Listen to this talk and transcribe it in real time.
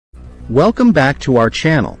Welcome back to our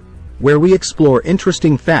channel, where we explore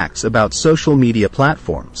interesting facts about social media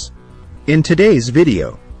platforms. In today's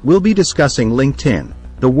video, we'll be discussing LinkedIn,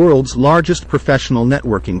 the world's largest professional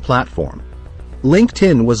networking platform.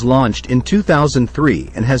 LinkedIn was launched in 2003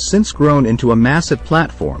 and has since grown into a massive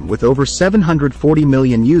platform with over 740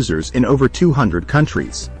 million users in over 200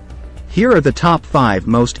 countries. Here are the top 5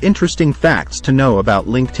 most interesting facts to know about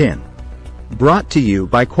LinkedIn. Brought to you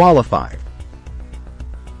by QualiFIVE.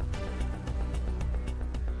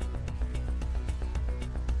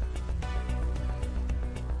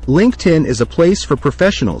 LinkedIn is a place for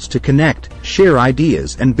professionals to connect, share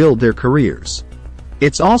ideas, and build their careers.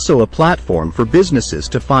 It's also a platform for businesses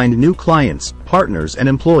to find new clients, partners, and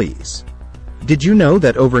employees. Did you know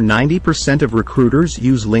that over 90% of recruiters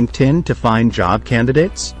use LinkedIn to find job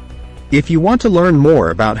candidates? If you want to learn more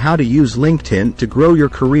about how to use LinkedIn to grow your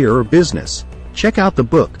career or business, check out the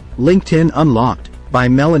book, LinkedIn Unlocked, by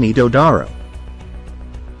Melanie Dodaro.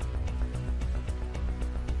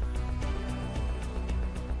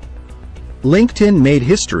 LinkedIn made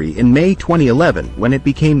history in May 2011 when it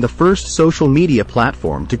became the first social media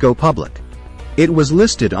platform to go public. It was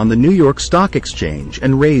listed on the New York Stock Exchange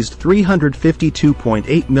and raised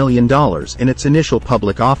 $352.8 million in its initial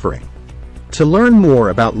public offering. To learn more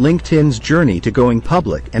about LinkedIn's journey to going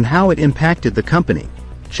public and how it impacted the company,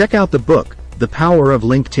 check out the book, The Power of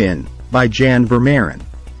LinkedIn, by Jan Vermeeren.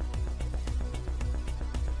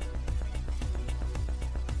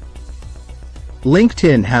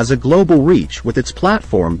 LinkedIn has a global reach with its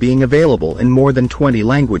platform being available in more than 20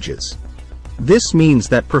 languages. This means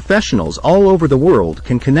that professionals all over the world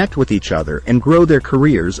can connect with each other and grow their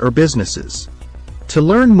careers or businesses. To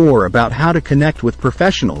learn more about how to connect with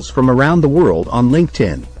professionals from around the world on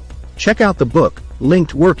LinkedIn, check out the book,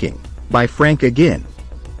 Linked Working, by Frank Agin.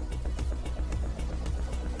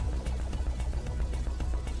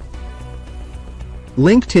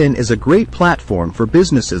 LinkedIn is a great platform for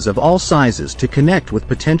businesses of all sizes to connect with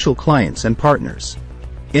potential clients and partners.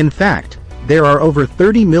 In fact, there are over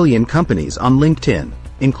 30 million companies on LinkedIn,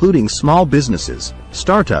 including small businesses,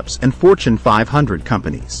 startups, and Fortune 500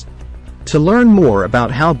 companies. To learn more about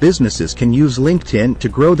how businesses can use LinkedIn to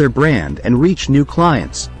grow their brand and reach new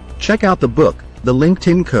clients, check out the book, The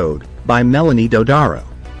LinkedIn Code, by Melanie Dodaro.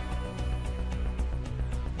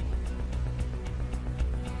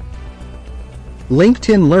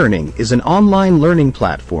 LinkedIn Learning is an online learning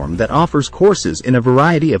platform that offers courses in a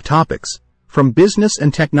variety of topics, from business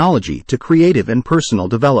and technology to creative and personal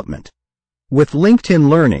development. With LinkedIn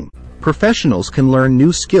Learning, professionals can learn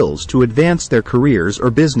new skills to advance their careers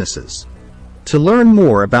or businesses. To learn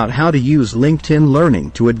more about how to use LinkedIn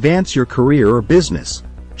Learning to advance your career or business,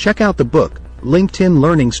 check out the book, LinkedIn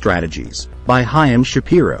Learning Strategies, by Chaim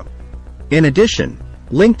Shapiro. In addition,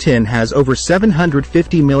 LinkedIn has over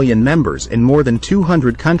 750 million members in more than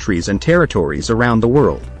 200 countries and territories around the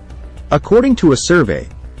world. According to a survey,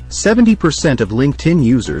 70% of LinkedIn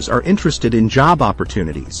users are interested in job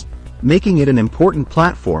opportunities, making it an important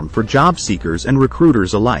platform for job seekers and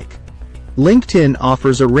recruiters alike. LinkedIn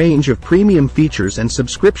offers a range of premium features and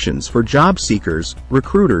subscriptions for job seekers,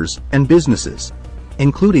 recruiters, and businesses,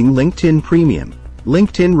 including LinkedIn Premium,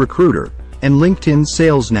 LinkedIn Recruiter, and LinkedIn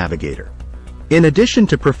Sales Navigator. In addition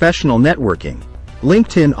to professional networking,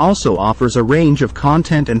 LinkedIn also offers a range of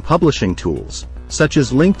content and publishing tools, such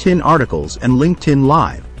as LinkedIn Articles and LinkedIn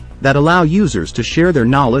Live, that allow users to share their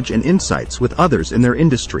knowledge and insights with others in their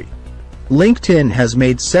industry. LinkedIn has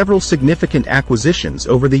made several significant acquisitions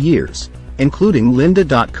over the years, including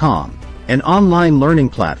lynda.com, an online learning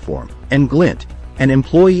platform, and Glint, an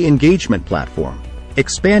employee engagement platform,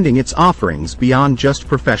 expanding its offerings beyond just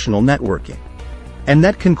professional networking. And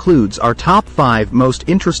that concludes our top 5 most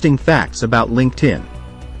interesting facts about LinkedIn.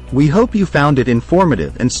 We hope you found it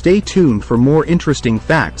informative and stay tuned for more interesting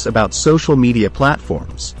facts about social media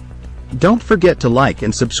platforms. Don't forget to like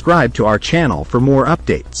and subscribe to our channel for more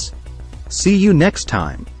updates. See you next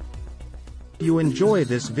time. If you enjoy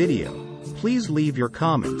this video, please leave your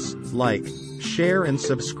comments, like, share, and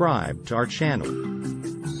subscribe to our channel.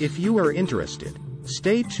 If you are interested,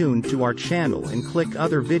 stay tuned to our channel and click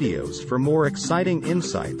other videos for more exciting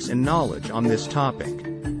insights and knowledge on this topic.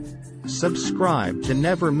 Subscribe to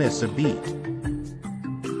never miss a beat.